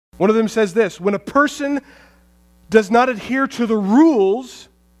One of them says this: when a person does not adhere to the rules,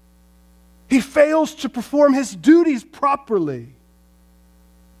 he fails to perform his duties properly.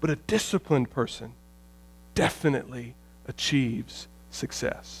 But a disciplined person definitely achieves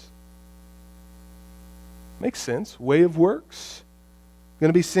success. Makes sense. Way of works. Going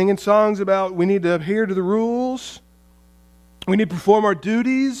to be singing songs about we need to adhere to the rules. We need to perform our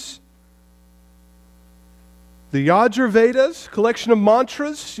duties. The Yajur Vedas, collection of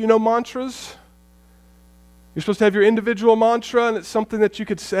mantras. You know mantras? You're supposed to have your individual mantra, and it's something that you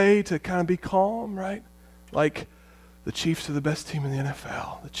could say to kind of be calm, right? Like, the Chiefs are the best team in the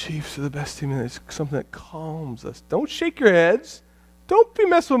NFL. The Chiefs are the best team in the... It's something that calms us. Don't shake your heads. Don't be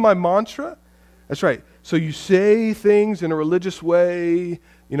messing with my mantra. That's right. So you say things in a religious way,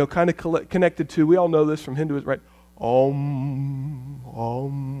 you know, kind of connected to, we all know this from Hinduism, right? Om,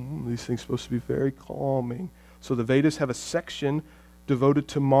 Om. These things are supposed to be very calming. So the Vedas have a section devoted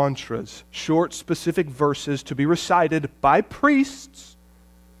to mantras, short, specific verses to be recited by priests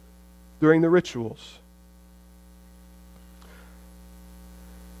during the rituals.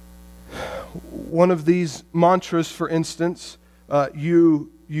 One of these mantras, for instance, you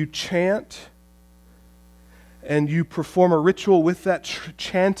chant and you perform a ritual with that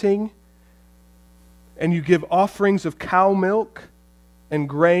chanting, and you give offerings of cow milk and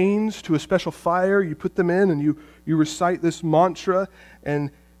grains to a special fire. You put them in and you recite this mantra,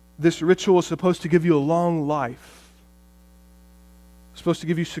 and this ritual is supposed to give you a long life. It's supposed to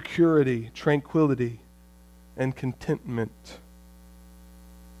give you security, tranquility, and contentment.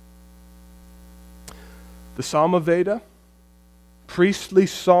 The Samaveda, priestly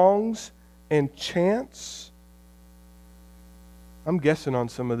songs and chants. I'm guessing on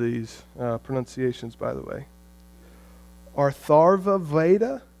some of these pronunciations, by the way. Atharva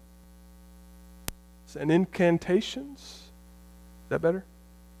Veda and incantations. Is that better?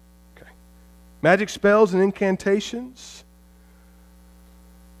 Okay. Magic spells and incantations.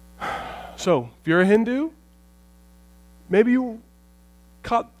 So, if you're a Hindu, maybe you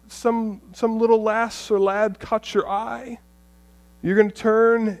caught some little lass or lad caught your eye. You're going to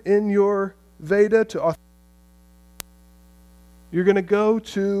turn in your Veda to... You're going to go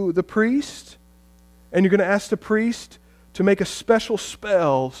to the priest, and you're going to ask the priest to make a special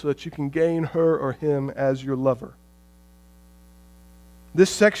spell so that you can gain her or him as your lover. This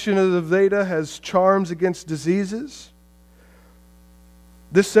section of the Veda has charms against diseases.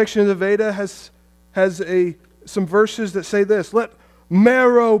 This section of the Veda has some verses that say this: let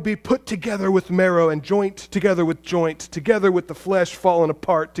marrow be put together with marrow, and joint together with joint, together with the flesh fallen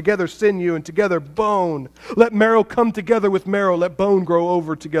apart, together sinew, and together bone. Let marrow come together with marrow, let bone grow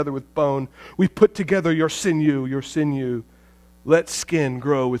over together with bone. We put together your sinew. Let skin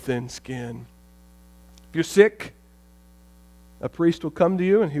grow within skin. If you're sick, a priest will come to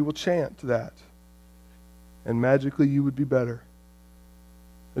you and he will chant that. And magically you would be better.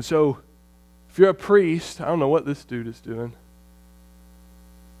 And so, if you're a priest, I don't know what this dude is doing.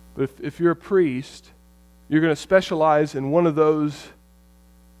 But if you're a priest, you're going to specialize in one of those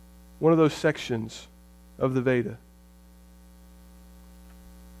sections of the Veda.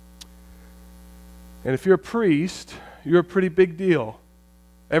 And if you're a priest, you're a pretty big deal.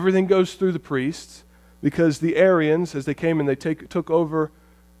 Everything goes through the priests, because the Aryans, as they came and they took over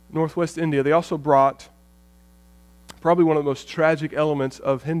northwest India, they also brought probably one of the most tragic elements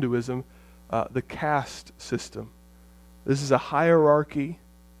of Hinduism, the caste system. This is a hierarchy.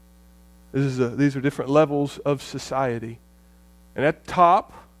 These are different levels of society. And at the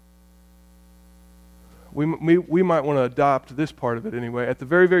top, we might want to adopt this part of it anyway. At the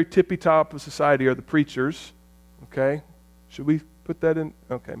very, very tippy top of society are the preachers. Okay? Should we put that in?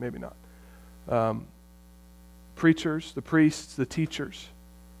 Okay, maybe not. Preachers, the priests, the teachers.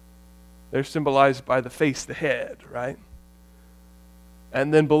 They're symbolized by the face, the head, right?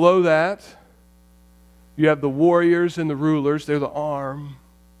 And then below that, you have the warriors and the rulers. They're the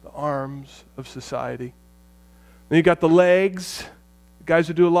arms of society. Then you got the legs, the guys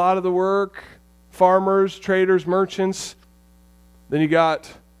who do a lot of the work, farmers, traders, merchants. Then you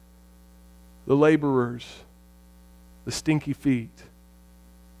got the laborers, the stinky feet.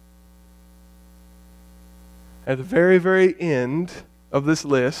 At the very, very end of this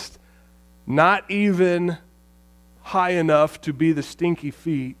list, not even high enough to be the stinky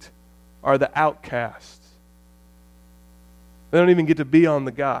feet, are the outcasts. They don't even get to be on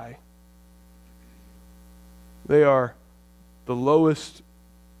the guy. They are the lowest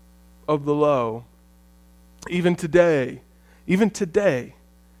of the low. Even today,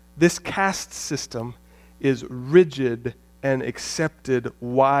 this caste system is rigid and accepted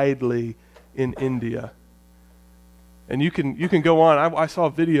widely in India. And you can go on. I saw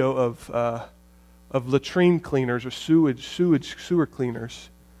a video of latrine cleaners or sewer cleaners.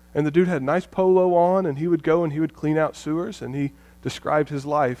 And the dude had a nice polo on, and he would go and he would clean out sewers, and he described his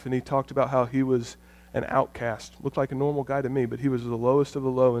life, and he talked about how he was an outcast. Looked like a normal guy to me, but he was the lowest of the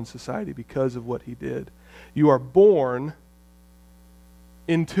low in society because of what he did. You are born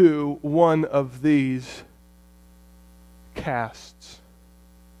into one of these castes.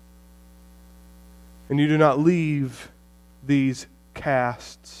 And you do not leave these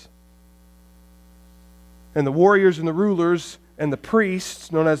castes. And the warriors and the rulers and the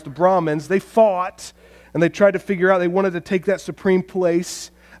priests, known as the Brahmins, they fought and they tried to figure out, they wanted to take that supreme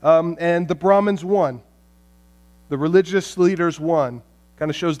place, and the Brahmins won. The religious leaders won. Kind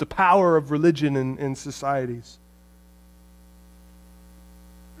of shows the power of religion in societies.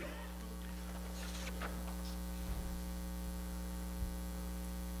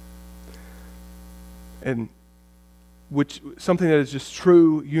 And something that is just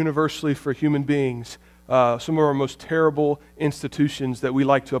true universally for human beings. Some of our most terrible institutions that we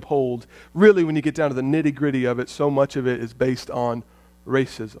like to uphold, really when you get down to the nitty-gritty of it, so much of it is based on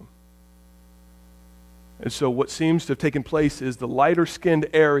racism. And so what seems to have taken place is the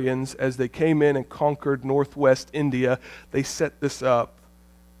lighter-skinned Aryans, as they came in and conquered northwest India, they set this up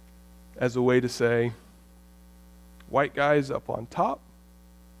as a way to say, white guys up on top,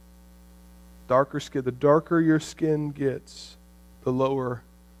 darker skin. The darker your skin gets, the lower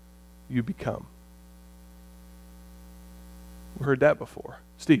you become. We heard that before.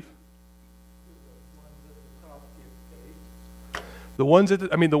 Steve. The ones at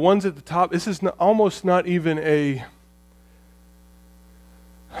the top, this is almost not even a,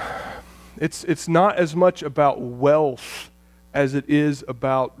 it's not as much about wealth as it is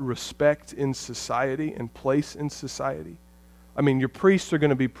about respect in society and place in society. I mean, your priests are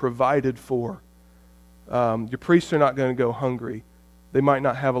going to be provided for. Your priests are not going to go hungry. They might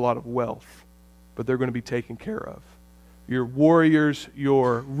not have a lot of wealth, but they're going to be taken care of. Your warriors,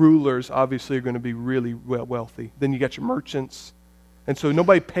 your rulers, obviously are going to be really wealthy. Then you got your merchants. And so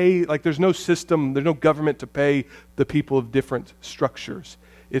there's no system, there's no government to pay the people of different structures.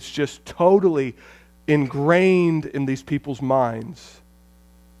 It's just totally ingrained in these people's minds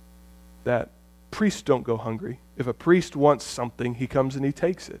that priests don't go hungry. If a priest wants something, he comes and he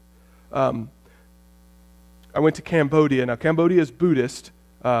takes it. I went to Cambodia. Now, Cambodia is Buddhist.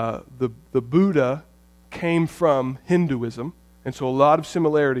 The Buddha came from Hinduism, and so a lot of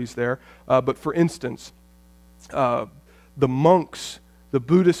similarities there. But for instance, the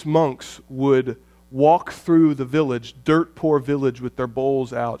Buddhist monks would walk through the village, dirt poor village, with their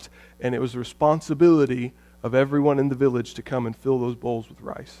bowls out, and it was the responsibility of everyone in the village to come and fill those bowls with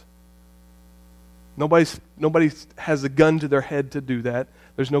rice. Nobody has a gun to their head to do that.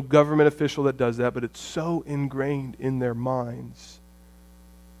 There's no government official that does that, but it's so ingrained in their minds.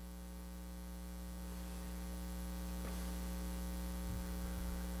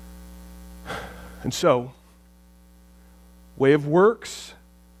 And so, way of works,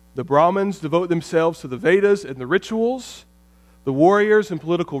 the Brahmins devote themselves to the Vedas and the rituals. The warriors and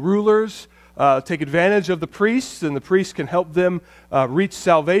political rulers take advantage of the priests, and the priests can help them reach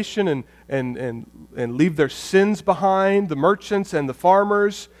salvation and leave their sins behind. The merchants and the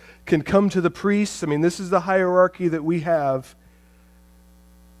farmers can come to the priests. I mean, this is the hierarchy that we have.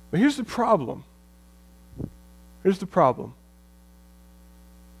 But here's the problem. Here's the problem.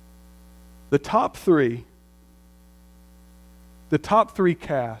 The top three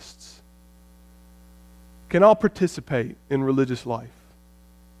castes can all participate in religious life,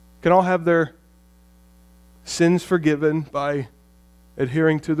 can all have their sins forgiven by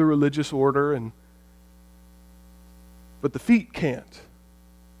adhering to the religious order, but the feet can't,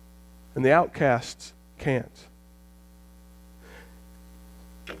 and the outcasts can't.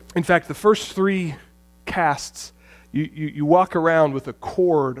 In fact, the first three castes, you walk around with a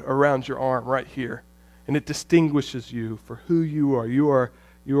cord around your arm right here, and it distinguishes you for who you are. You are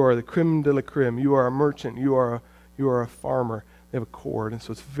the creme de la creme. You are a merchant. You are a farmer. They have a cord, and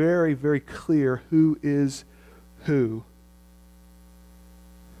so it's very, very clear who is who.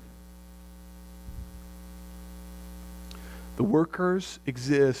 The workers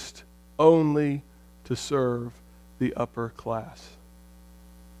exist only to serve the upper classes.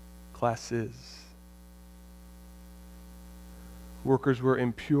 Workers were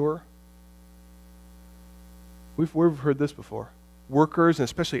impure. We've heard this before. Workers, and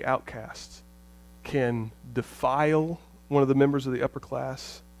especially outcasts, can defile one of the members of the upper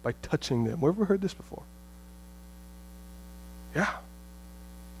class by touching them. We've ever heard this before? Yeah.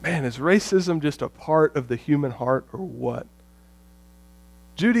 Man, is racism just a part of the human heart or what?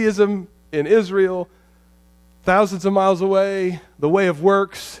 Judaism in Israel, thousands of miles away, the way of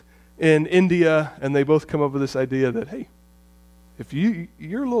works in India, and they both come up with this idea that, hey, if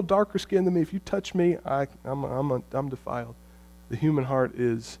you're a little darker skinned than me, if you touch me, I'm defiled. The human heart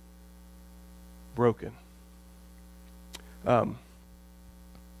is broken.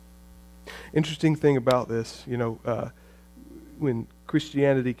 Interesting thing about this, when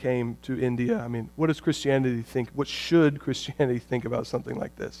Christianity came to India, I mean, what does Christianity think? What should Christianity think about something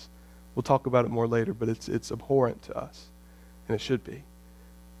like this? We'll talk about it more later, but it's abhorrent to us, and it should be.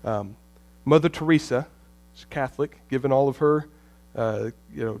 Mother Teresa, she's Catholic, given all of her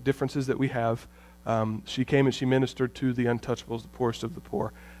differences that we have, she came and she ministered to the untouchables, the poorest of the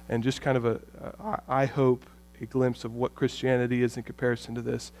poor, and just kind of I hope, a glimpse of what Christianity is in comparison to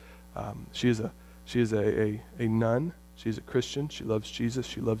this. She is a nun. She's a Christian. She loves Jesus.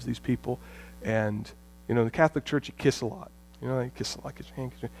 She loves these people, and in the Catholic Church, you kiss a lot. You kiss a lot. Kiss your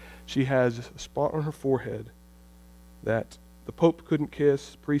hand. She has a spot on her forehead that the Pope couldn't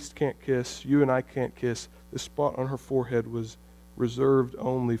kiss, priest can't kiss, you and I can't kiss. This spot on her forehead was reserved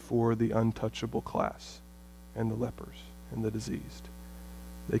only for the untouchable class and the lepers and the diseased.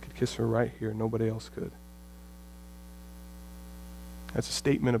 They could kiss her right here. Nobody else could. That's a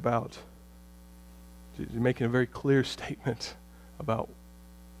statement about, you're making a very clear statement about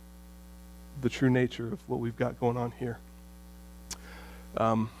the true nature of what we've got going on here.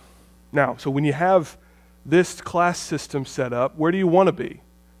 Now, so when you have this class system set up, where do you want to be?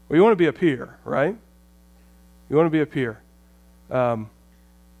 Well, you want to be up here, right? You want to be up here. And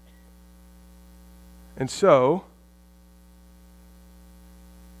so,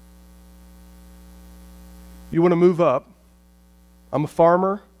 you want to move up. I'm a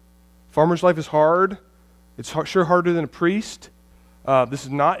farmer. Farmer's life is hard. It's sure harder than a priest. This is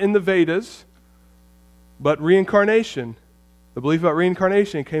not in the Vedas, but reincarnation, the belief about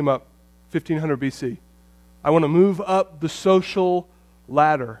reincarnation came up 1500 BC. I want to move up the social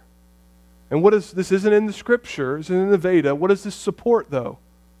ladder. And this isn't in the scripture, it's in the Veda. What does this support, though?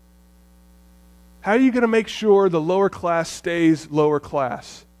 How are you going to make sure the lower class stays lower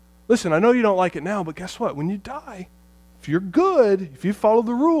class? Listen, I know you don't like it now, but guess what? When you die, if you're good, if you follow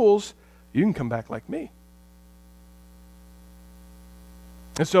the rules, you can come back like me.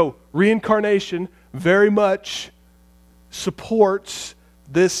 And so reincarnation very much supports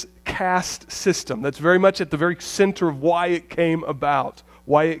this caste system. That's very much at the very center of why it came about,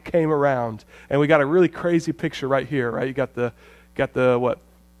 why it came around. And we got a really crazy picture right here, right? You got the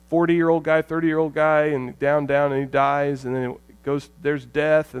 40-year-old guy, 30-year-old guy, and down, and he dies, and then it goes, there's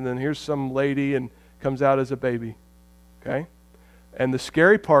death, and then here's some lady and comes out as a baby. Okay? And the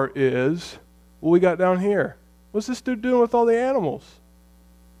scary part is, what we got down here? What's this dude doing with all the animals?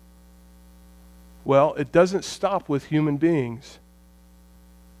 Well, it doesn't stop with human beings.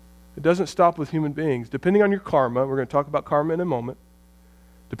 It doesn't stop with human beings. Depending on your karma, we're going to talk about karma in a moment.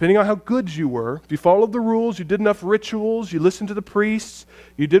 Depending on how good you were, if you followed the rules, you did enough rituals, you listened to the priests,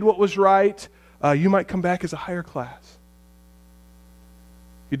 you did what was right, you might come back as a higher class.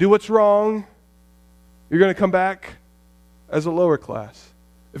 You do what's wrong, you're going to come back as a lower class.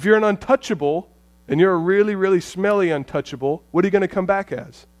 If you're an untouchable, and you're a really, really smelly untouchable, what are you going to come back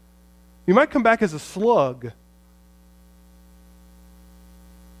as? You might come back as a slug.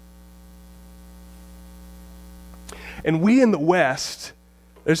 And we in the West,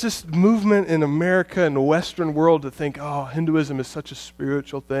 there's this movement in America and the Western world to think, oh, Hinduism is such a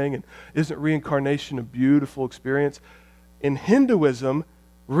spiritual thing, and isn't reincarnation a beautiful experience? In Hinduism,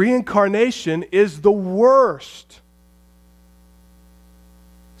 reincarnation is the worst.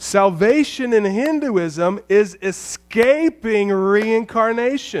 Salvation in Hinduism is escaping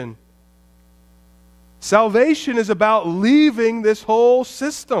reincarnation. Salvation is about leaving this whole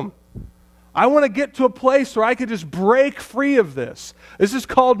system. I want to get to a place where I could just break free of this. This is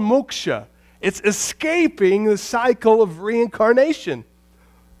called moksha. It's escaping the cycle of reincarnation.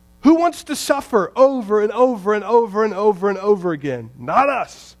 Who wants to suffer over and over and over and over and over again? Not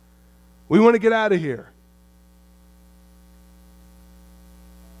us. We want to get out of here.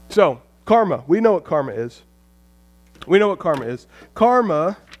 So, karma. We know what karma is. We know what karma is.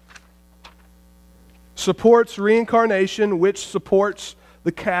 Karma supports reincarnation, which supports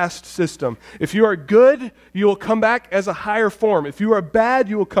the caste system. If you are good, you will come back as a higher form. If you are bad,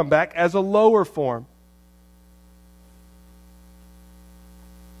 you will come back as a lower form.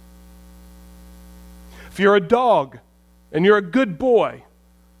 If you're a dog and you're a good boy,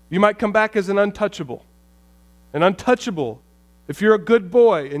 you might come back as an untouchable. An untouchable If you're a good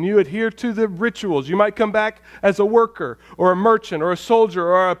boy and you adhere to the rituals, you might come back as a worker or a merchant or a soldier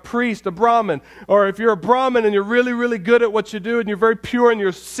or a priest, a Brahmin. Or if you're a Brahmin and you're really, really good at what you do and you're very pure and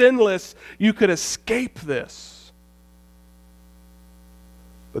you're sinless, you could escape this.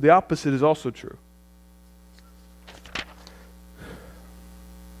 But the opposite is also true.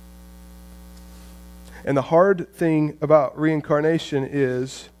 And the hard thing about reincarnation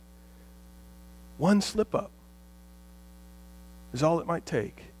is one slip up is all it might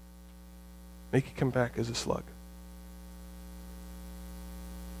take. Make you come back as a slug.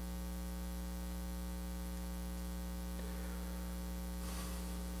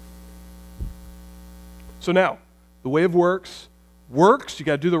 So now, the way of works, you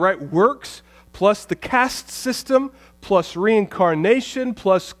got to do the right works, plus the caste system, plus reincarnation,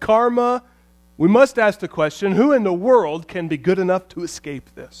 plus karma. We must ask the question, who in the world can be good enough to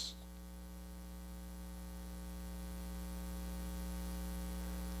escape this?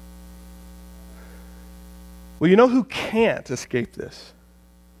 Well, you know who can't escape this?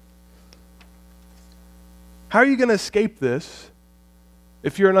 How are you going to escape this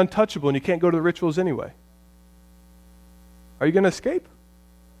if you're an untouchable and you can't go to the rituals anyway? Are you going to escape?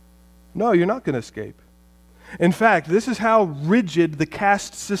 No, you're not going to escape. In fact, this is how rigid the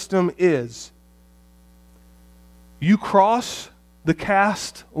caste system is. You cross the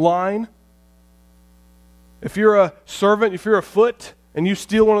caste line. If you're a servant, if you're a foot, and you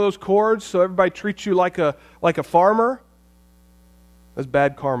steal one of those cords so everybody treats you like a farmer, that's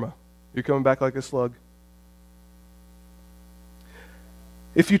bad karma. You're coming back like a slug.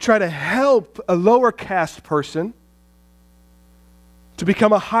 If you try to help a lower caste person to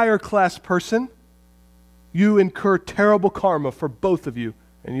become a higher class person, you incur terrible karma for both of you,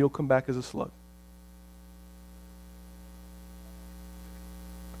 and you'll come back as a slug.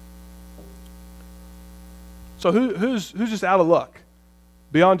 So who's just out of luck?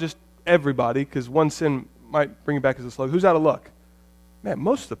 Beyond just everybody, because one sin might bring you back as a slug. Who's out of luck? Man,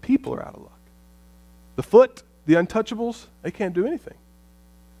 most of the people are out of luck. The foot, the untouchables, they can't do anything.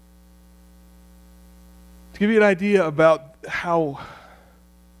 To give you an idea about how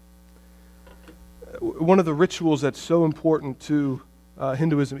one of the rituals that's so important to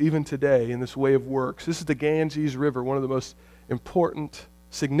Hinduism even today in this way of works, this is the Ganges River, one of the most important,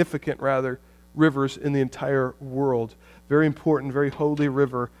 significant rather, rivers in the entire world. Very important, very holy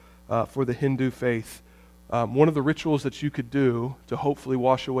river for the Hindu faith. One of the rituals that you could do to hopefully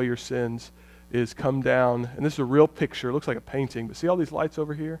wash away your sins is come down, and this is a real picture. It looks like a painting, but see all these lights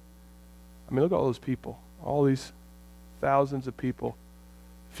over here? I mean, look at all those people, all these thousands of people.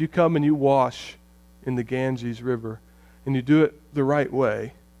 If you come and you wash in the Ganges River and you do it the right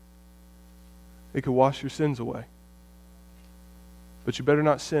way, it could wash your sins away. But you better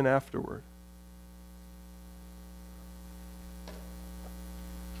not sin afterward.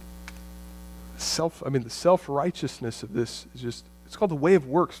 The self-righteousness of this is just, it's called the way of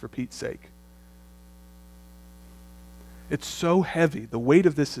works, for Pete's sake. It's so heavy. The weight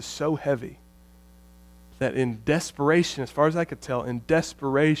of this is so heavy that in desperation, as far as I could tell, in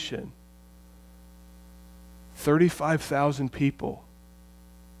desperation, 35,000 people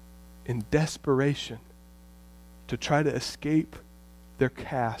in desperation to try to escape their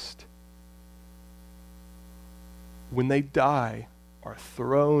caste, when they die, are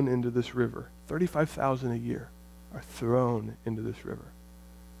thrown into this river. 35,000 a year are thrown into this river.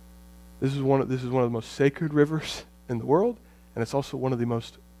 This is one of the most sacred rivers in the world, and it's also one of the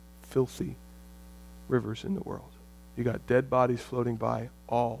most filthy rivers in the world. You got dead bodies floating by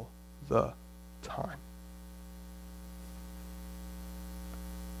all the time.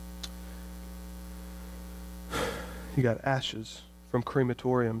 You got ashes from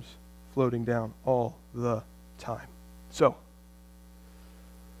crematoriums floating down all the time. So,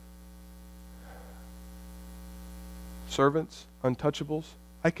 servants, untouchables,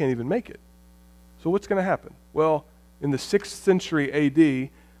 I can't even make it. So what's going to happen? Well, in the 6th century AD,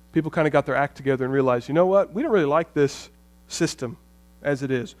 people kind of got their act together and realized, you know what? We don't really like this system as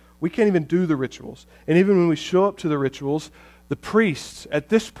it is. We can't even do the rituals. And even when we show up to the rituals, the priests, at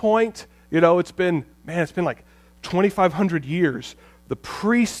this point, it's been like 2,500 years. The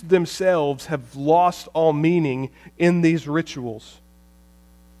priests themselves have lost all meaning in these rituals.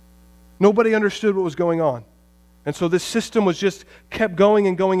 Nobody understood what was going on. And so this system was just kept going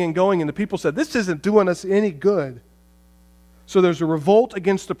and going and going, and the people said, this isn't doing us any good. So there's a revolt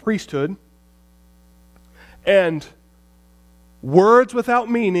against the priesthood, and words without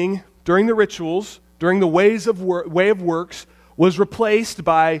meaning during the rituals, during the way of works, was replaced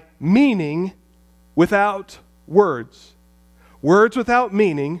by meaning without words. Words without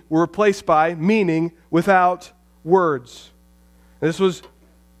meaning were replaced by meaning without words. And this was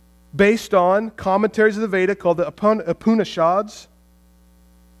based on commentaries of the Veda called the Upanishads.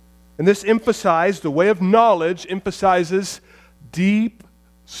 And this emphasized, the way of knowledge emphasizes deep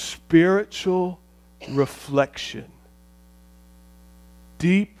spiritual reflection.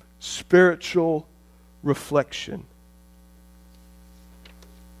 Deep spiritual reflection.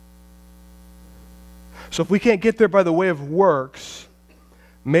 So if we can't get there by the way of works,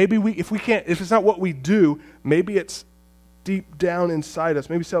 maybe if it's not what we do, maybe it's deep down inside us.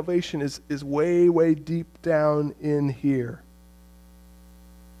 Maybe salvation is way, way deep down in here.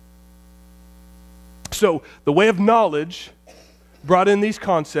 So the way of knowledge brought in these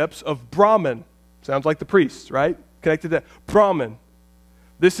concepts of Brahman. Sounds like the priests, right? Connected to Brahman.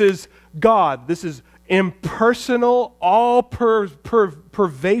 This is God. This is impersonal, all-pervasive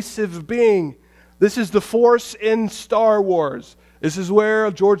being. This is the Force in Star Wars. This is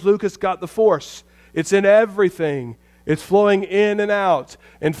where George Lucas got the Force. It's in everything. It's flowing in and out.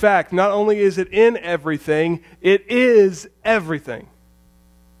 In fact, not only is it in everything, it is everything.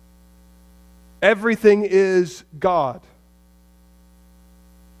 Everything is God.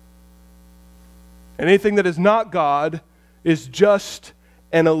 And anything that is not God is just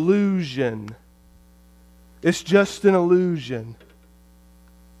an illusion. It's just an illusion.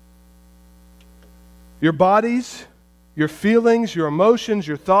 Your bodies, your feelings, your emotions,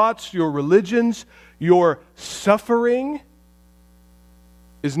 your thoughts, your religions, your suffering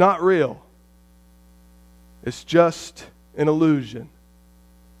is not real. It's just an illusion.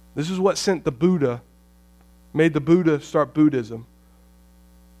 This is what sent the Buddha, made the Buddha start Buddhism,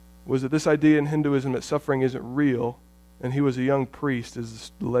 was that this idea in Hinduism that suffering isn't real. And he was a young priest,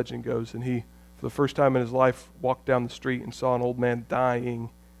 as the legend goes, and he, for the first time in his life, walked down the street and saw an old man dying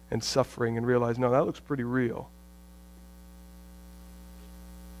and suffering and realized, no, that looks pretty real.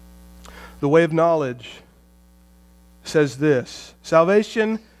 The way of knowledge says this: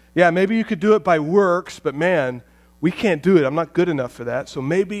 salvation, yeah, maybe you could do it by works, but man, we can't do it. I'm not good enough for that. So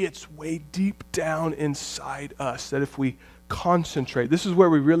maybe it's way deep down inside us that if we concentrate, this is where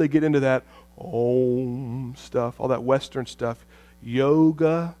we really get into that Om stuff, all that Western stuff,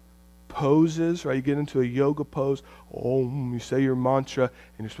 yoga poses, right? You get into a yoga pose, Om, you say your mantra, and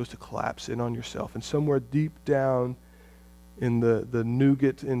you're supposed to collapse in on yourself. And somewhere deep down in the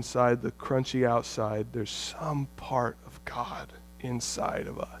nougat inside, the crunchy outside, there's some part of God inside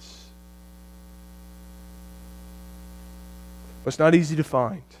of us. But it's not easy to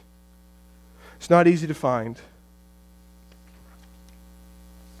find. It's not easy to find.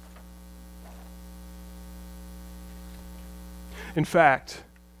 In fact,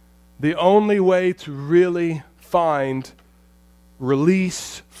 the only way to really find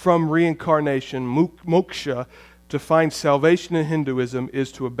release from reincarnation, moksha, to find salvation in Hinduism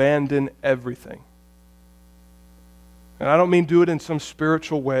is to abandon everything. And I don't mean do it in some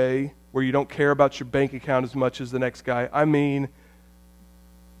spiritual way where you don't care about your bank account as much as the next guy. I mean,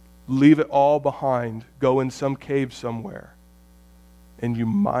 leave it all behind, go in some cave somewhere, and you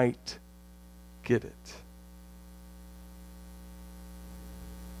might get it.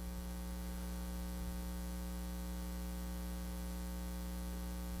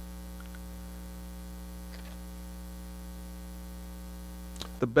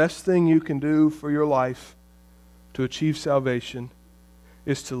 The best thing you can do for your life to achieve salvation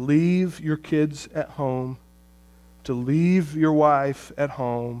is to leave your kids at home, to leave your wife at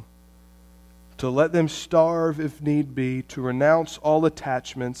home, to let them starve if need be, to renounce all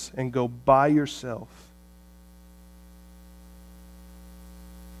attachments and go by yourself.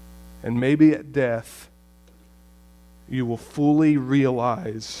 And maybe at death, you will fully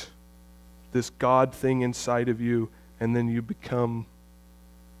realize this God thing inside of you, and then you become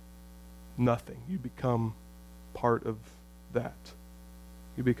nothing. You become part of that.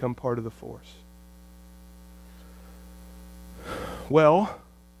 You become part of the Force. Well,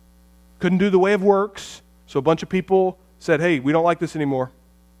 couldn't do the way of works, so a bunch of people said, hey, we don't like this anymore.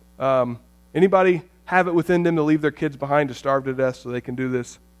 Anybody have it within them to leave their kids behind to starve to death so they can do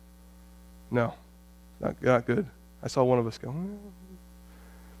this? No, not good. I saw one of us go,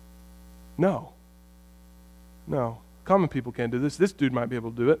 no. Common people can't do this. This dude might be able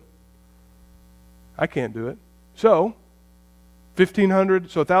to do it. I can't do it. So,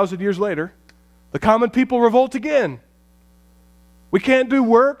 1,000 years later, the common people revolt again. We can't do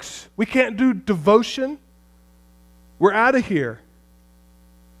works. We can't do devotion. We're out of here.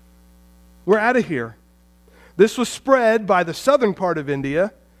 We're out of here. This was spread by the southern part of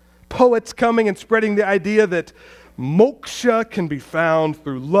India, poets coming and spreading the idea that moksha can be found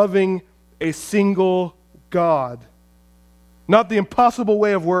through loving a single God. Not the impossible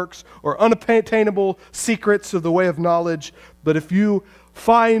way of works or unattainable secrets of the way of knowledge, But if you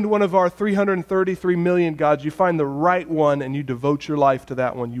find one of our 333 million gods, you find the right one and you devote your life to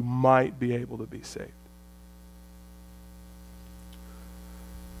that one, you might be able to be saved.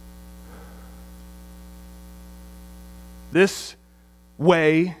 This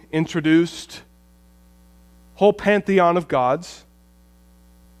way introduced whole pantheon of gods.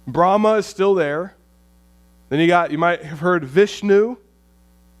 Brahma is still there. Then you might have heard Vishnu,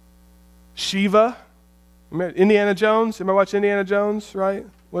 Shiva. Indiana Jones. Anybody watch Indiana Jones, right?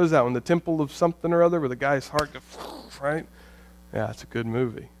 What is that one? The Temple of something or other where the guy's heart goes, right? Yeah, it's a good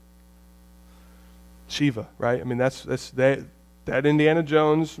movie. Shiva, right? I mean, that's that Indiana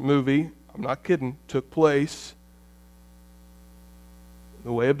Jones movie, I'm not kidding, took place.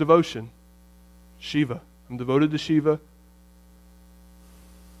 The way of devotion. Shiva. I'm devoted to Shiva.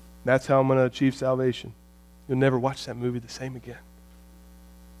 That's how I'm going to achieve salvation. You'll never watch that movie the same again.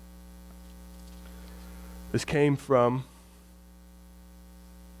 This came from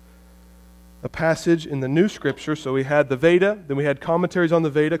a passage in the New Scripture. So we had the Veda, then we had commentaries on the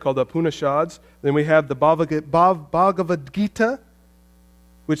Veda called the Upanishads, then we have the Bhagavad Gita,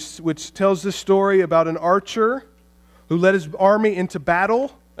 which tells this story about an archer who led his army into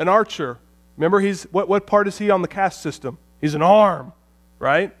battle. An archer. Remember, what part is he on the caste system? He's an arm,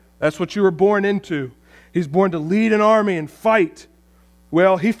 right? That's what you were born into. He's born to lead an army and fight.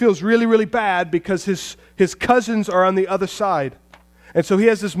 Well, he feels really, really bad because his cousins are on the other side. And so he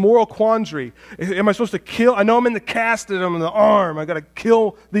has this moral quandary. Am I supposed to kill? I know I'm in the caste and I'm in the arm. I got to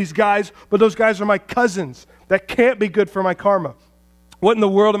kill these guys, but those guys are my cousins. That can't be good for my karma. What in the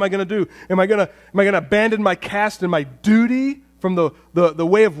world am I going to do? Am I going to abandon my caste and my duty from the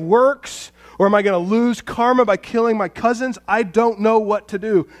way of works? Or am I going to lose karma by killing my cousins? I don't know what to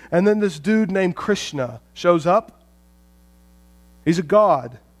do. And then this dude named Krishna shows up. He's a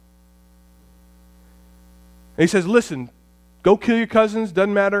god. And he says, listen, go kill your cousins,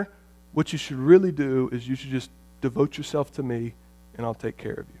 doesn't matter. What you should really do is you should just devote yourself to me and I'll take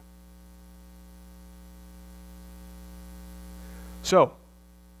care of you. So,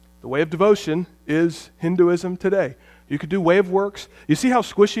 the way of devotion is Hinduism today. You could do way of works. You see how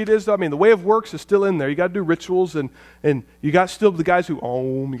squishy it is, though? I mean, the way of works is still in there. You got to do rituals, and you got still the guys who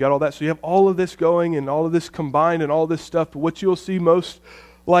you got all that. So you have all of this going and all of this combined and all this stuff. But what you'll see most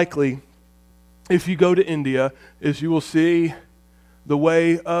likely if you go to India is you will see the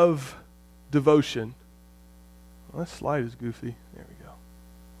way of devotion. Well, that slide is goofy. There we go.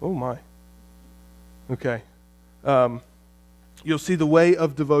 Oh, my. Okay. You'll see the way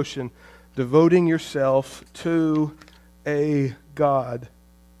of devotion, devoting yourself to a God.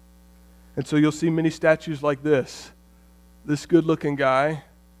 And so you'll see many statues like this. This good-looking guy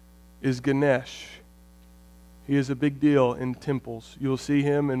is Ganesh. He is a big deal in temples. You'll see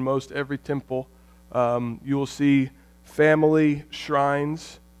him in most every temple. You will see family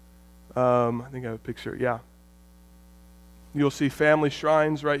shrines. I think I have a picture. Yeah. You'll see family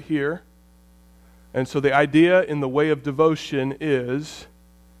shrines right here. And so the idea in the way of devotion is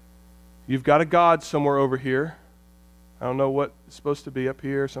you've got a God somewhere over here. I don't know what it's supposed to be up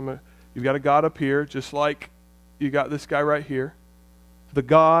here. You've got a God up here, just like you got this guy right here. The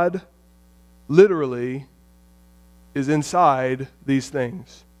God literally is inside these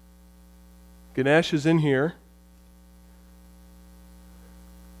things. Ganesh is in here.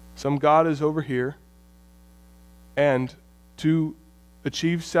 Some God is over here. And to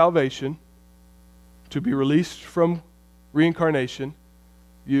achieve salvation, to be released from reincarnation,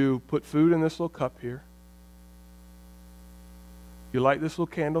 you put food in this little cup here. You light this little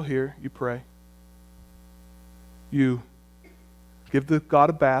candle here. You pray. You give the God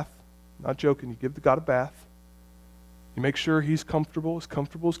a bath. Not joking. You give the God a bath. You make sure he's comfortable as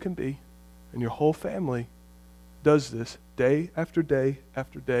can be. And your whole family does this day after day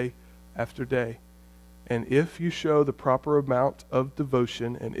after day after day. And if you show the proper amount of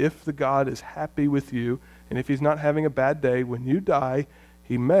devotion, and if the God is happy with you, and if he's not having a bad day, when you die,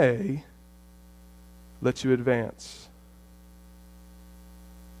 he may let you advance.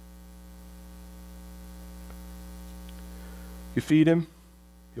 You feed him,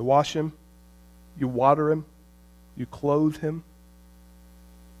 you wash him, you water him, you clothe him,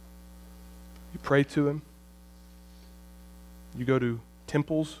 you pray to him, you go to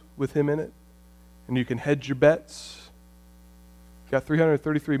temples with him in it, and you can hedge your bets. You've got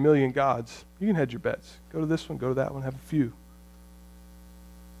 333 million gods. You can hedge your bets. Go to this one, go to that one, have a few.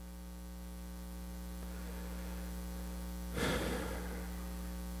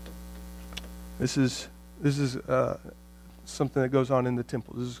 This is something that goes on in the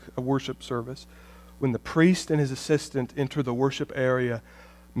temple. This is a worship service. When the priest and his assistant enter the worship area,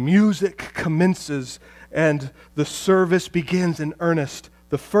 music commences and the service begins in earnest.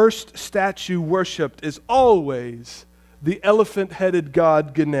 The first statue worshipped is always the elephant-headed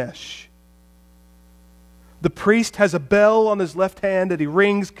god Ganesh. The priest has a bell on his left hand that he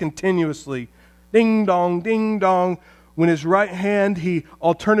rings continuously. Ding dong, ding dong. When his right hand, he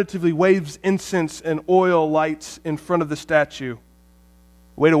alternatively waves incense and oil lights in front of the statue.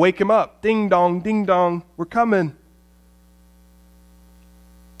 Way to wake him up. Ding dong, ding dong. We're coming.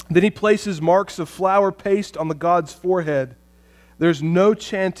 Then he places marks of flour paste on the god's forehead. There's no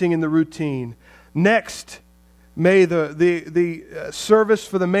chanting in the routine. Next, may the service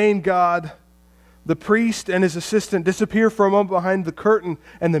for the main god, the priest and his assistant, disappear for a moment behind the curtain,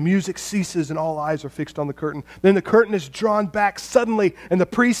 and the music ceases and all eyes are fixed on the curtain. Then the curtain is drawn back suddenly, and the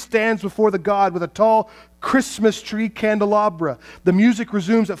priest stands before the god with a tall Christmas tree candelabra. The music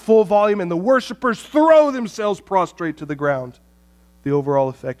resumes at full volume, and the worshipers throw themselves prostrate to the ground. The overall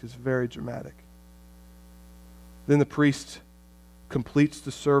effect is very dramatic. Then the priest completes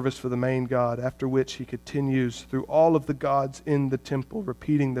the service for the main god, after which he continues through all of the gods in the temple,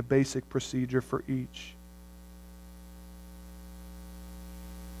 repeating the basic procedure for each.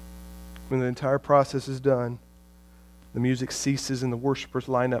 When the entire process is done, the music ceases and the worshipers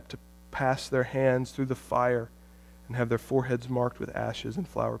line up to pass their hands through the fire and have their foreheads marked with ashes and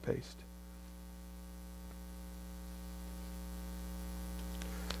flour paste.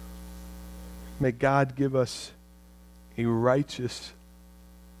 May God give us a righteous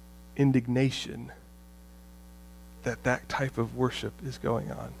indignation that that type of worship is going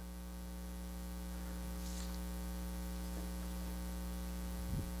on.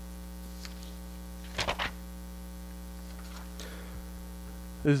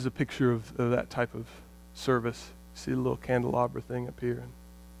 This is a picture of that type of service. See the little candelabra thing up here?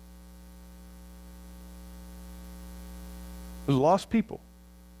 There's lost people.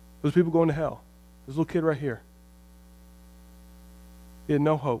 There's people going to hell. There's a little kid right here. He had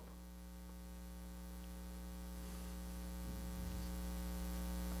no hope.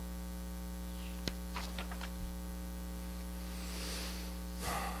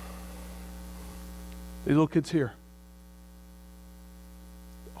 These little kids here,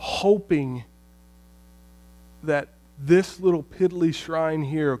 hoping that this little piddly shrine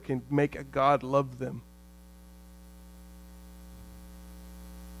here can make a God love them.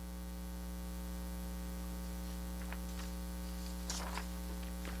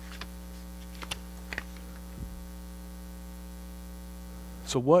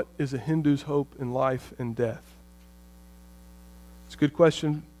 So what is a Hindu's hope in life and death? It's a good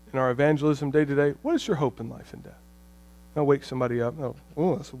question in our evangelism day to day. What is your hope in life and death? I'll wake somebody up.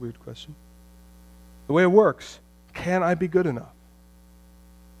 Oh, that's a weird question. The way it works, can I be good enough?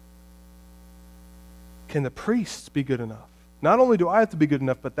 Can the priests be good enough? Not only do I have to be good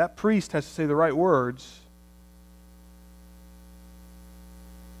enough, but that priest has to say the right words.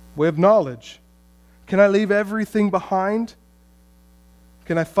 Way of knowledge. Can I leave everything behind?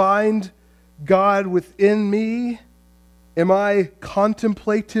 Can I find God within me? Am I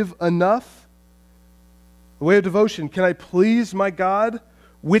contemplative enough? The way of devotion. Can I please my God?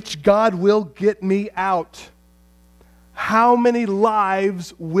 Which God will get me out? How many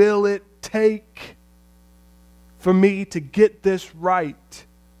lives will it take for me to get this right?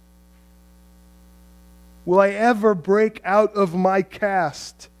 Will I ever break out of my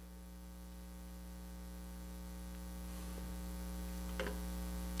caste?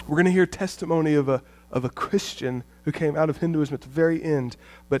 We're going to hear testimony of a Christian who came out of Hinduism at the very end.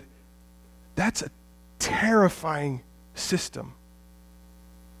 But that's a terrifying system.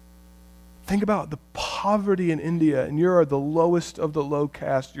 Think about the poverty in India, and you're the lowest of the low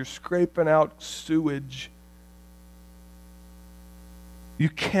caste. You're scraping out sewage. You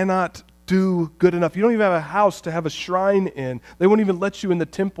cannot do good enough. You don't even have a house to have a shrine in. They won't even let you in the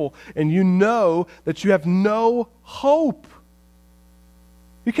temple, and you know that you have no hope.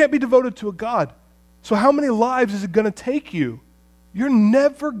 You can't be devoted to a God. So how many lives is it going to take you? You're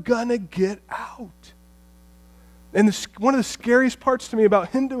never going to get out. And one of the scariest parts to me about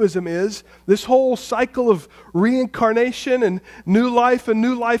Hinduism is this whole cycle of reincarnation and new life and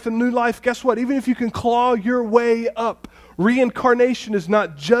new life and new life. Guess what? Even if you can claw your way up, reincarnation is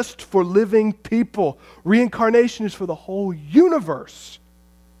not just for living people. Reincarnation is for the whole universe.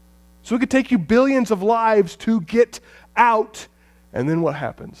 So it could take you billions of lives to get out. And then what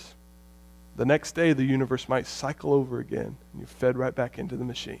happens? The next day, the universe might cycle over again, and you're fed right back into the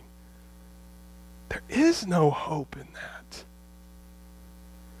machine. There is no hope in that.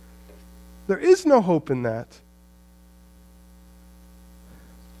 There is no hope in that.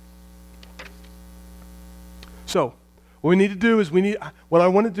 So, What we need to do is what I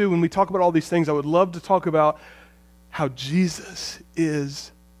want to do when we talk about all these things, I would love to talk about how Jesus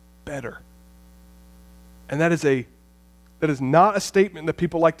is better. And that is not a statement that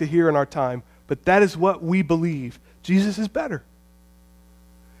people like to hear in our time, but that is what we believe. Jesus is better.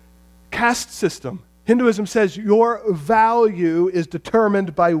 Caste system. Hinduism says your value is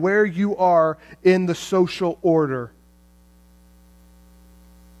determined by where you are in the social order.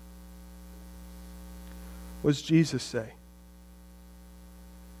 What does Jesus say?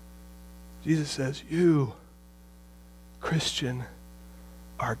 Jesus says, you, Christian,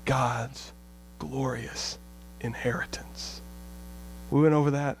 are God's glorious inheritance. We went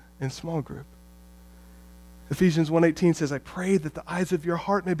over that in small group. Ephesians 1:18 says, I pray that the eyes of your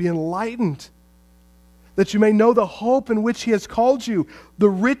heart may be enlightened, that you may know the hope in which he has called you, the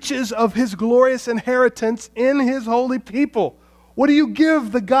riches of his glorious inheritance in his holy people. What do you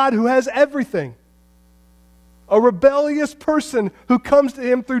give the God who has everything? A rebellious person who comes to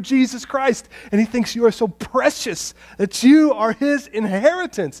him through Jesus Christ, and he thinks you are so precious that you are his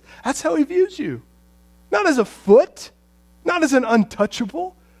inheritance. That's how he views you. Not as a foot, not as an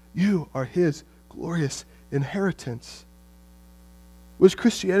untouchable. You are his glorious inheritance. What does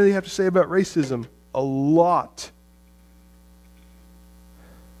Christianity have to say about racism? A lot.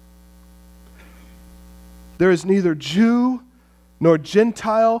 There is neither Jew nor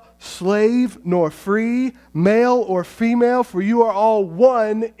Gentile, slave nor free, male or female, for you are all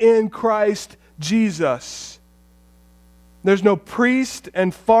one in Christ Jesus. There's no priest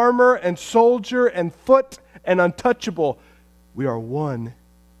and farmer and soldier and foot and untouchable. We are one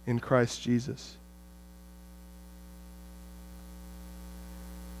in Christ Jesus.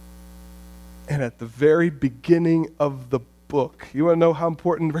 And at the very beginning of the book, you want to know how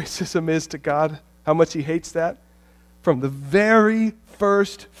important racism is to God? How much he hates that? From the very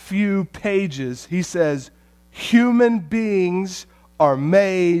first few pages, he says, human beings are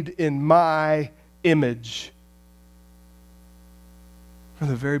made in my image. From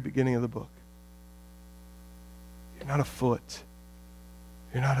the very beginning of the book. You're not a foot.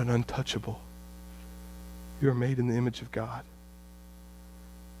 You're not an untouchable. You are made in the image of God.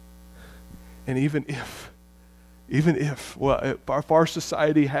 And even if our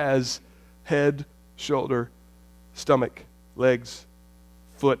society has head, shoulder, stomach, legs,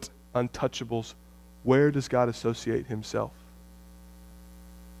 foot, untouchables, where does God associate himself?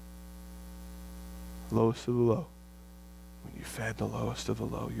 Lowest of the low. When you fed the lowest of the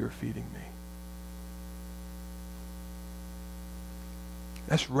low, you're feeding me.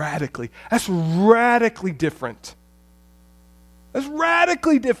 That's radically different. That's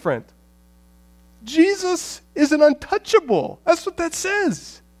radically different. Jesus is an untouchable. That's what that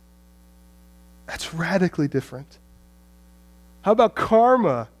says. That's radically different. How about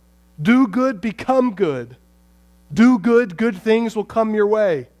karma? Do good, become good. Do good, good things will come your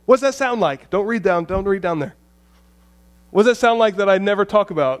way. What does that sound like? Don't read down there. What does that sound like that I never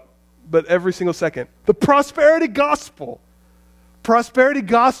talk about, but every single second? The prosperity gospel. Prosperity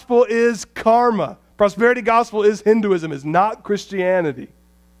gospel is karma. Prosperity gospel is Hinduism, is not Christianity.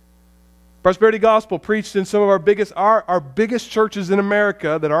 Prosperity gospel preached in some of our biggest churches in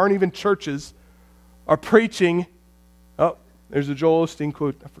America that aren't even churches are preaching. Oh, there's a Joel Osteen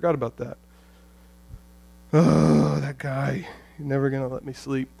quote. I forgot about that. Oh, that guy. You're never going to let me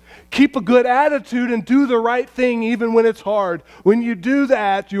sleep. Keep a good attitude and do the right thing even when it's hard. When you do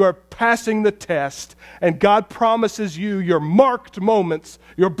that, you are passing the test. And God promises you your marked moments,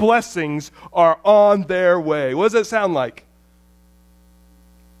 your blessings are on their way. What does that sound like?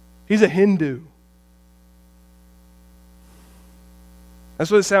 He's a Hindu.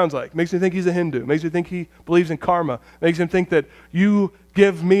 That's what it sounds like. Makes me think he's a Hindu. Makes me think he believes in karma. Makes him think that you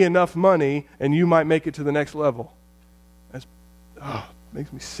give me enough money and you might make it to the next level.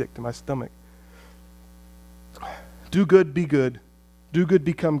 Makes me sick to my stomach. Do good, be good. Do good,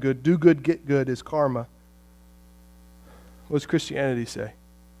 become good. Do good, get good is karma. What does Christianity say?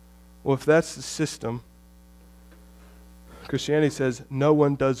 Well, if that's the system, Christianity says no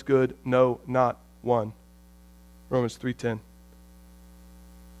one does good, no, not one. Romans 3:10.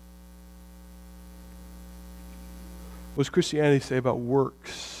 What does Christianity say about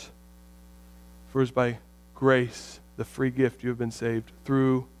works? For it is by grace, the free gift you have been saved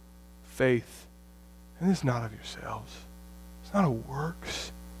through faith. And it's not of yourselves. It's not of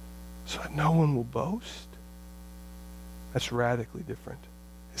works, so that no one will boast. That's radically different.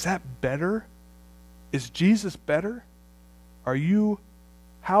 Is that better? Is Jesus better?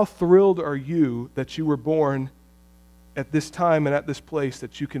 How thrilled are you that you were born at this time and at this place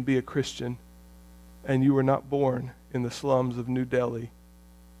that you can be a Christian and you were not born in the slums of New Delhi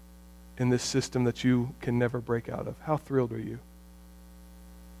in this system that you can never break out of. How thrilled are you?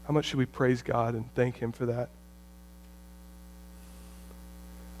 How much should we praise God and thank Him for that?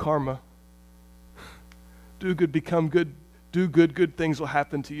 Karma. Do good, become good. Do good, good things will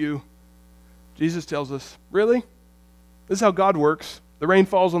happen to you. Jesus tells us, really? This is how God works. The rain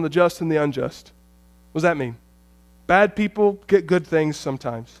falls on the just and the unjust. What does that mean? Bad people get good things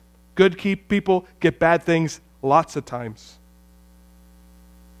sometimes. Good people get bad things lots of times.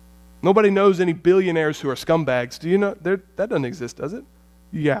 Nobody knows any billionaires who are scumbags. Do you know? That doesn't exist, does it?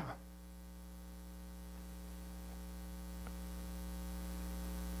 Yeah.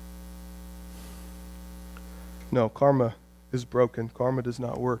 No, karma is broken. Karma does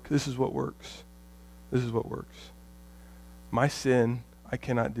not work. This is what works. This is what works. My sin, I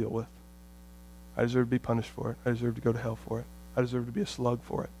cannot deal with. I deserve to be punished for it. I deserve to go to hell for it. I deserve to be a slug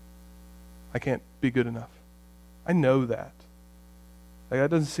for it. I can't be good enough. I know that. Like, that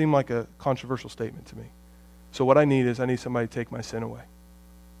doesn't seem like a controversial statement to me. So what I need somebody to take my sin away.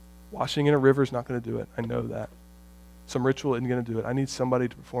 Washing in a river is not going to do it. I know that. Some ritual isn't going to do it. I need somebody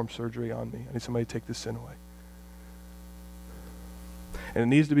to perform surgery on me. I need somebody to take this sin away. And it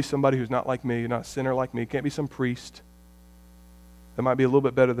needs to be somebody who's not like me, not a sinner like me. It can't be some priest that might be a little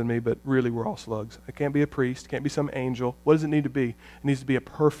bit better than me, but really we're all slugs. It can't be a priest. It can't be some angel. What does it need to be? It needs to be a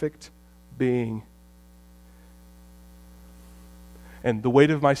perfect being. And the weight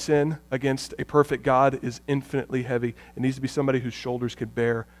of my sin against a perfect God is infinitely heavy. It needs to be somebody whose shoulders could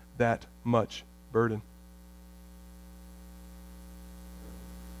bear that much burden.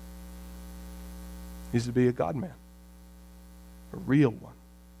 It needs to be a God-man. A real one.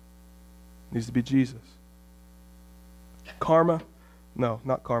 It needs to be Jesus. Karma? No,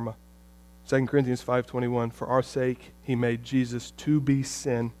 not karma. 2 Corinthians 5:21, for our sake He made Jesus to be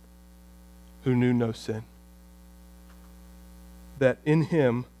sin who knew no sin, that in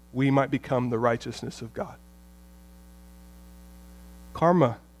Him we might become the righteousness of God.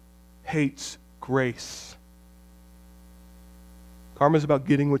 Karma hates grace. Karma is about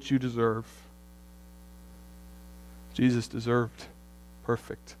getting what you deserve. Jesus deserved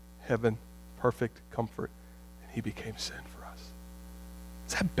perfect heaven, perfect comfort, and He became sin for us.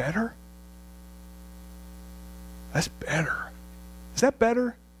 Is that better? That's better. Is that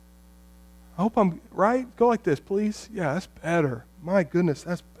better? I hope I'm right. Go like this, please. Yeah, that's better. My goodness,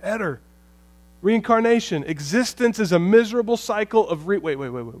 that's better. Reincarnation. Existence is a miserable cycle of wait.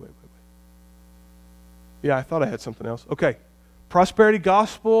 Yeah, I thought I had something else. Okay. Prosperity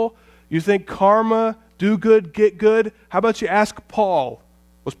gospel. You think karma, do good, get good. How about you ask Paul?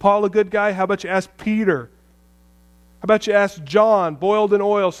 Was Paul a good guy? How about you ask Peter? How about you ask John, boiled in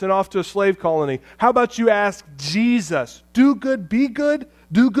oil, sent off to a slave colony? How about you ask Jesus? Do good, be good.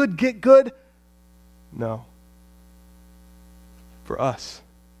 Do good, get good. No. For us,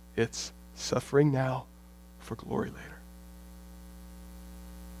 it's suffering now for glory later.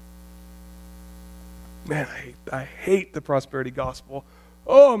 Man, I hate the prosperity gospel.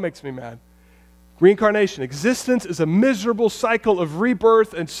 Oh, it makes me mad. Reincarnation. Existence is a miserable cycle of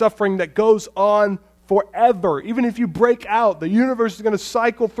rebirth and suffering that goes on forever. Even if you break out, the universe is going to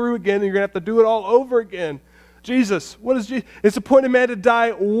cycle through again and you're going to have to do it all over again. Jesus, what is Jesus? It's appointed man to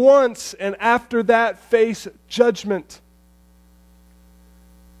die once and after that face judgment.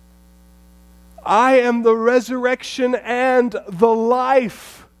 I am the resurrection and the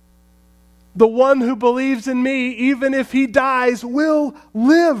life. The one who believes in me, even if he dies, will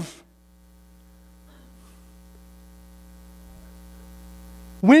live.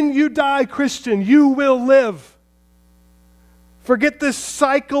 When you die, Christian, you will live. Forget this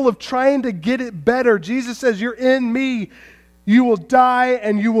cycle of trying to get it better. Jesus says, you're in me. You will die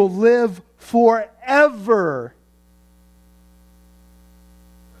and you will live forever.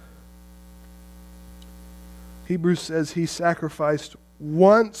 Hebrews says he sacrificed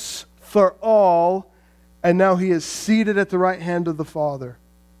once for all, and now he is seated at the right hand of the Father.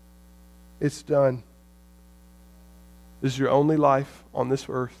 It's done. This is your only life on this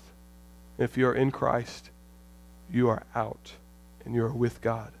earth. If you are in Christ, you are out and you are with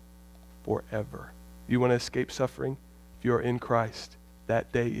God forever. You want to escape suffering? If you are in Christ,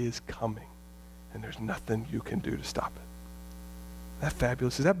 that day is coming, and there's nothing you can do to stop it. Isn't that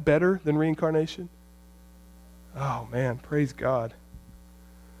fabulous? Is that better than reincarnation? Oh man, praise God.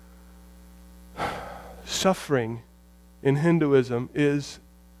 Suffering in Hinduism is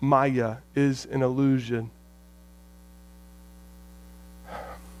maya, is an illusion.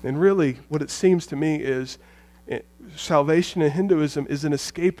 And really, what it seems to me is salvation in Hinduism is an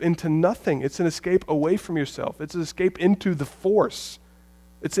escape into nothing. It's an escape away from yourself. It's an escape into the force.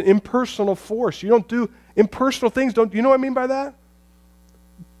 It's an impersonal force. You don't do impersonal things. You know what I mean by that?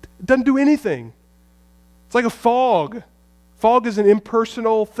 It doesn't do anything. It's like a fog. Fog is an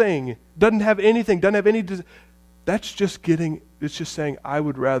impersonal thing. It doesn't have anything, doesn't have any... That's just it's just saying, I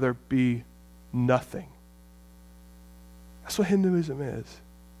would rather be nothing. That's what Hinduism is.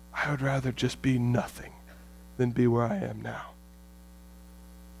 I would rather just be nothing than be where I am now.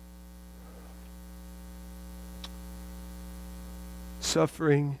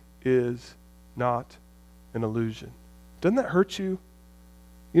 Suffering is not an illusion. Doesn't that hurt you?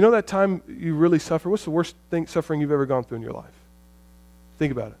 You know that time you really suffer? What's the worst suffering you've ever gone through in your life?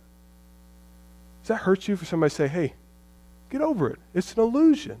 Think about it. Does that hurt you for somebody to say, hey, get over it. It's an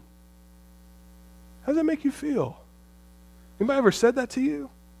illusion. How does that make you feel? Anybody ever said that to you?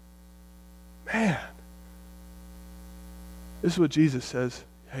 Man. This is what Jesus says.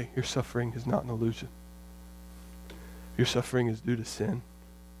 Hey, your suffering is not an illusion. Your suffering is due to sin. And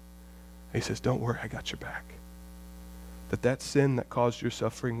he says, don't worry, I got your back. That sin that caused your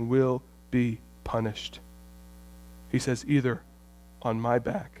suffering will be punished. He says, either on my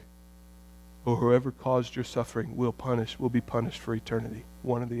back or whoever caused your suffering will be punished for eternity,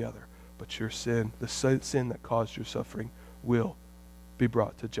 one or the other. But your sin, the sin that caused your suffering, will be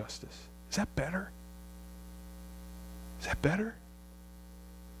brought to justice. Is that better? Is that better?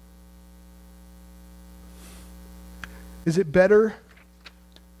 Is it better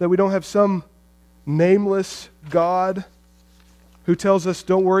that we don't have some nameless God who tells us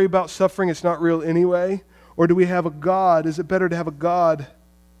don't worry about suffering, it's not real anyway? Or do we have a God, is it better to have a God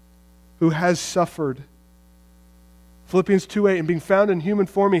who has suffered? Philippians 2:8, and being found in human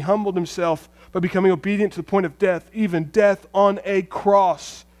form, he humbled himself by becoming obedient to the point of death, even death on a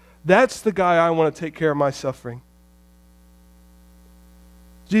cross. That's the guy I want to take care of my suffering.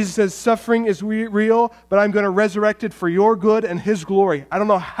 Jesus says, suffering is real, but I'm going to resurrect it for your good and his glory. I don't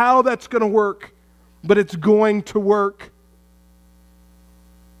know how that's going to work, but it's going to work.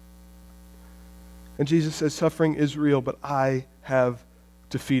 And Jesus says, suffering is real, but I have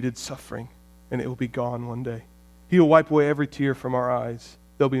defeated suffering, and it will be gone one day. He will wipe away every tear from our eyes.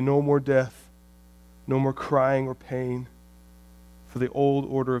 There'll be no more death, no more crying or pain, for the old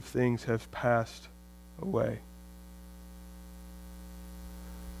order of things has passed away.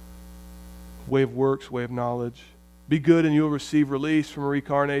 Way of works, way of knowledge. Be good and you'll receive release from a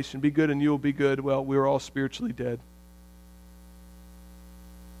reincarnation. Be good and you'll be good. Well, we're all spiritually dead.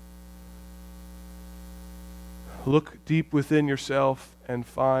 Look deep within yourself and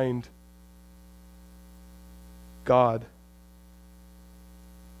find God.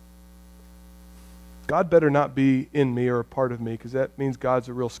 God better not be in me or a part of me, because that means God's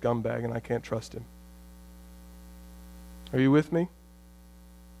a real scumbag and I can't trust him. Are you with me?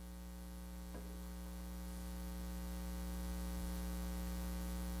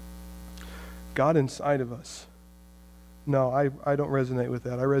 God inside of us. No, I don't resonate with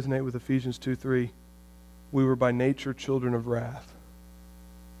that. I resonate with Ephesians 2:3. We were by nature children of wrath,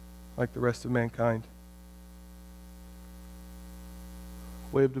 like the rest of mankind.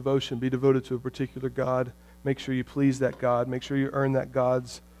 Way of devotion. Be devoted to a particular God. Make sure you please that God. Make sure you earn that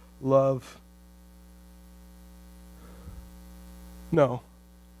God's love. No.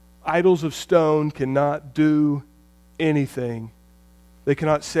 Idols of stone cannot do anything. They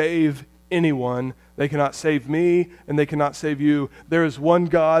cannot save anyone. They cannot save me, and they cannot save you. There is one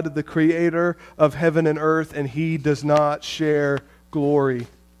God, the creator of heaven and earth, and he does not share glory.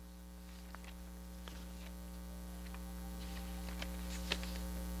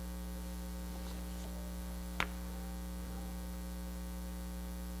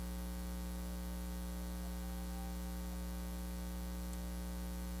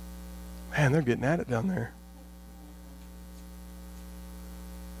 Man, they're getting at it down there.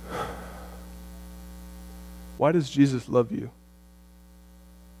 Why does Jesus love you?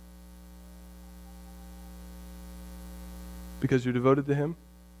 Because you're devoted to him?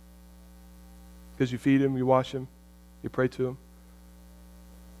 Because you feed him, you wash him, you pray to him?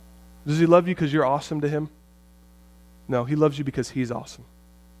 Does he love you because you're awesome to him? No, he loves you because he's awesome.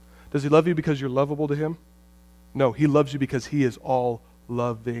 Does he love you because you're lovable to him? No, he loves you because he is all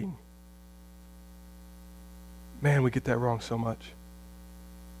loving. Man, we get that wrong so much.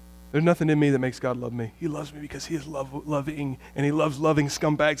 There's nothing in me that makes God love me. He loves me because he is loving, and he loves loving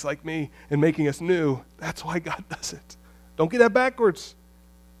scumbags like me and making us new. That's why God does it. Don't get that backwards.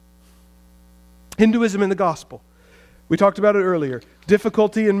 Hinduism and the gospel. We talked about it earlier.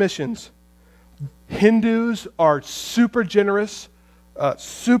 Difficulty in missions. Hindus are super generous,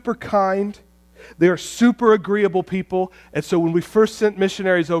 super kind. They are super agreeable people. And so when we first sent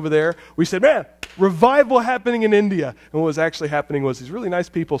missionaries over there, we said, man, revival happening in India. And what was actually happening was these really nice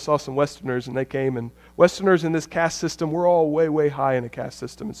people saw some Westerners, and they came, and Westerners in this caste system, we're all way, way high in a caste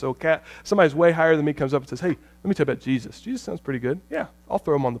system. And so somebody's way higher than me comes up and says, hey, let me tell you about Jesus. Jesus sounds pretty good. Yeah, I'll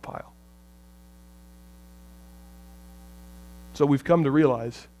throw him on the pile. So we've come to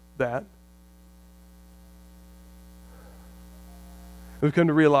realize that. We've come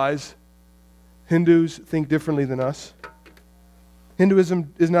to realize Hindus think differently than us.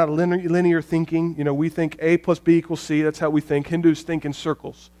 Hinduism is not a linear thinking. You know, we think A plus B equals C. That's how we think. Hindus think in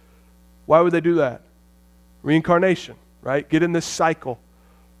circles. Why would they do that? Reincarnation, right? Get in this cycle.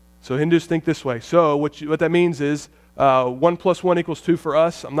 So Hindus think this way. So what that means is 1 plus 1 equals 2 for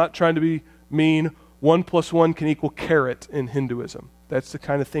us. I'm not trying to be mean. 1 plus 1 can equal carrot in Hinduism. That's the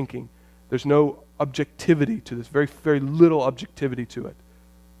kind of thinking. There's no objectivity to this. Very, very little objectivity to it.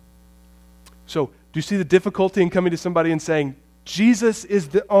 So do you see the difficulty in coming to somebody and saying, Jesus is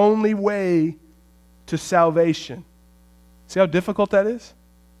the only way to salvation? See how difficult that is?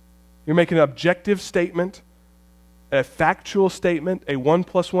 You're making an objective statement, a factual statement, a 1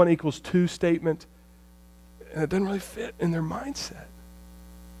 plus 1 equals 2 statement, and it doesn't really fit in their mindset.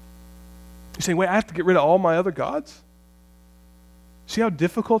 You're saying, wait, I have to get rid of all my other gods? See how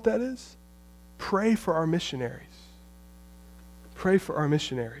difficult that is? Pray for our missionaries. Pray for our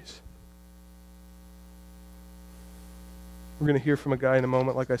missionaries. We're going to hear from a guy in a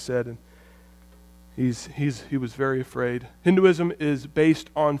moment, like I said, and he was very afraid. Hinduism is based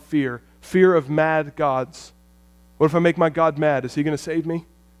on fear. Fear of mad gods. What if I make my God mad? Is he going to save me?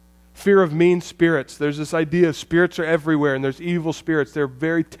 Fear of mean spirits. There's this idea of spirits are everywhere, and there's evil spirits. They're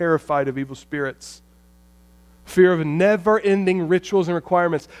very terrified of evil spirits. Fear of never-ending rituals and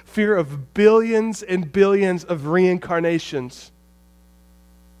requirements. Fear of billions and billions of reincarnations.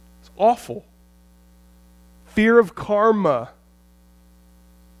 It's awful. Fear of karma.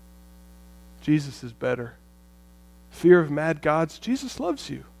 Jesus is better. Fear of mad gods. Jesus loves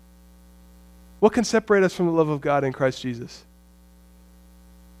you. What can separate us from the love of God in Christ Jesus?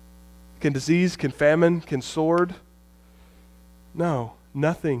 Can disease, can famine, can sword? No,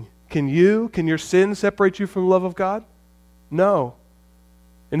 nothing. Can your sin separate you from the love of God? No.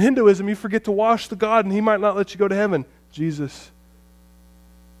 In Hinduism, you forget to wash the God and he might not let you go to heaven. Jesus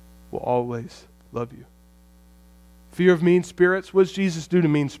will always love you. Fear of mean spirits. What does Jesus do to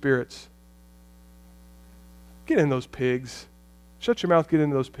mean spirits? Get in those pigs. Shut your mouth, get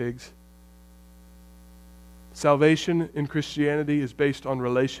into those pigs. Salvation in Christianity is based on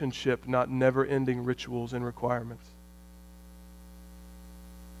relationship, not never-ending rituals and requirements.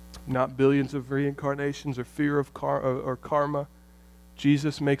 Not billions of reincarnations or fear of karma.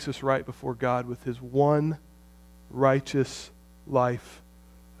 Jesus makes us right before God with his one righteous life.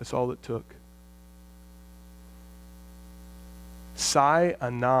 That's all it took. Sai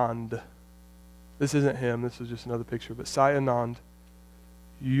Anand. This isn't him. This is just another picture. But Sai Anand.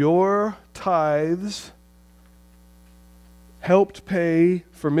 Your tithes helped pay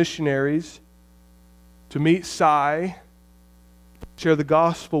for missionaries to meet Sai, share the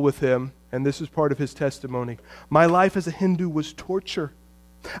gospel with him, and this is part of his testimony. My life as a Hindu was torture.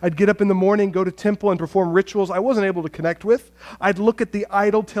 I'd get up in the morning, go to temple, and perform rituals I wasn't able to connect with. I'd look at the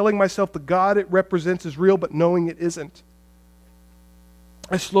idol, telling myself the God it represents is real, but knowing it isn't.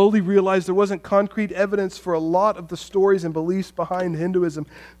 I slowly realized there wasn't concrete evidence for a lot of the stories and beliefs behind Hinduism.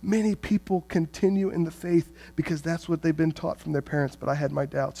 Many people continue in the faith because that's what they've been taught from their parents, but I had my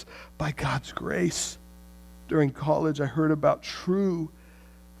doubts. By God's grace, during college, I heard about true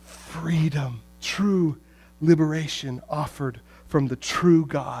freedom, true liberation offered from the true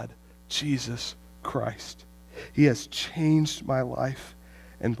God, Jesus Christ. He has changed my life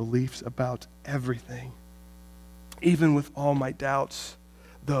and beliefs about everything. Even with all my doubts,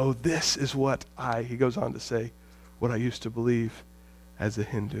 though this is what he goes on to say, what I used to believe as a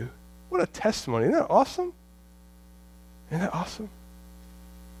Hindu. What a testimony. Isn't that awesome? Isn't that awesome?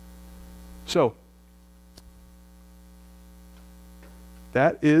 So,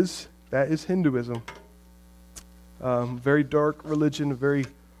 that is Hinduism. Very dark religion, a very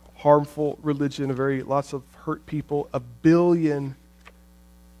harmful religion, lots of hurt people.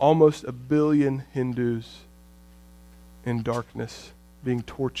 Almost a billion Hindus in darkness, being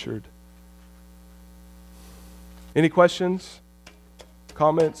tortured. Any questions,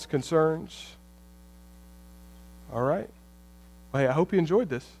 comments, concerns? All right. Well, hey, I hope you enjoyed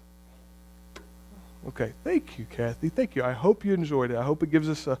this. Okay, thank you, Kathy. Thank you. I hope you enjoyed it. I hope it gives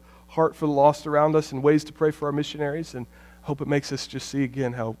us a heart for the lost around us and ways to pray for our missionaries, and I hope it makes us just see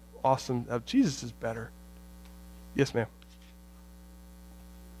again how awesome, how Jesus is better. Yes, ma'am.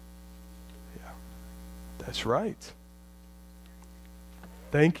 Yeah, that's right.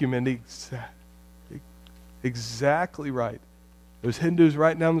 Thank you, Mindy. Exactly right. There's Hindus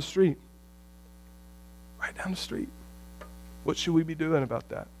right down the street. Right down the street. What should we be doing about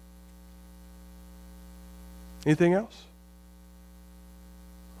that? Anything else?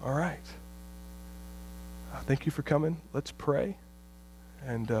 All right. Thank you for coming. Let's pray,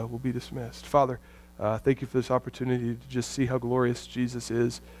 and we'll be dismissed. Father, thank you for this opportunity to just see how glorious Jesus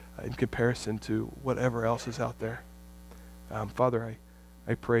is in comparison to whatever else is out there. Father,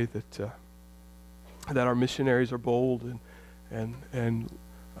 I pray that our missionaries are bold and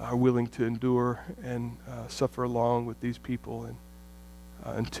are willing to endure and suffer along with these people and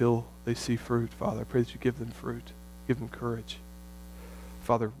until they see fruit. Father, I pray that you give them fruit, give them courage.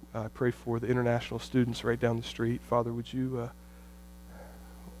 Father, I pray for the international students right down the street. Father, would you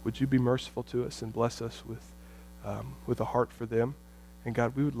be merciful to us and bless us with a heart for them? And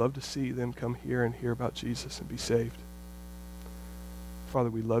God, we would love to see them come here and hear about Jesus and be saved. Father,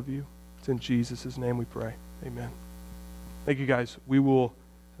 we love you. It's in Jesus' name we pray. Amen. Thank you, guys. We'll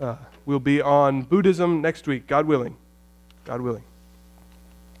be on Buddhism next week, God willing. God willing.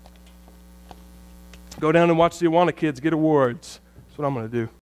 Go down and watch the Awana kids get awards. That's what I'm going to do.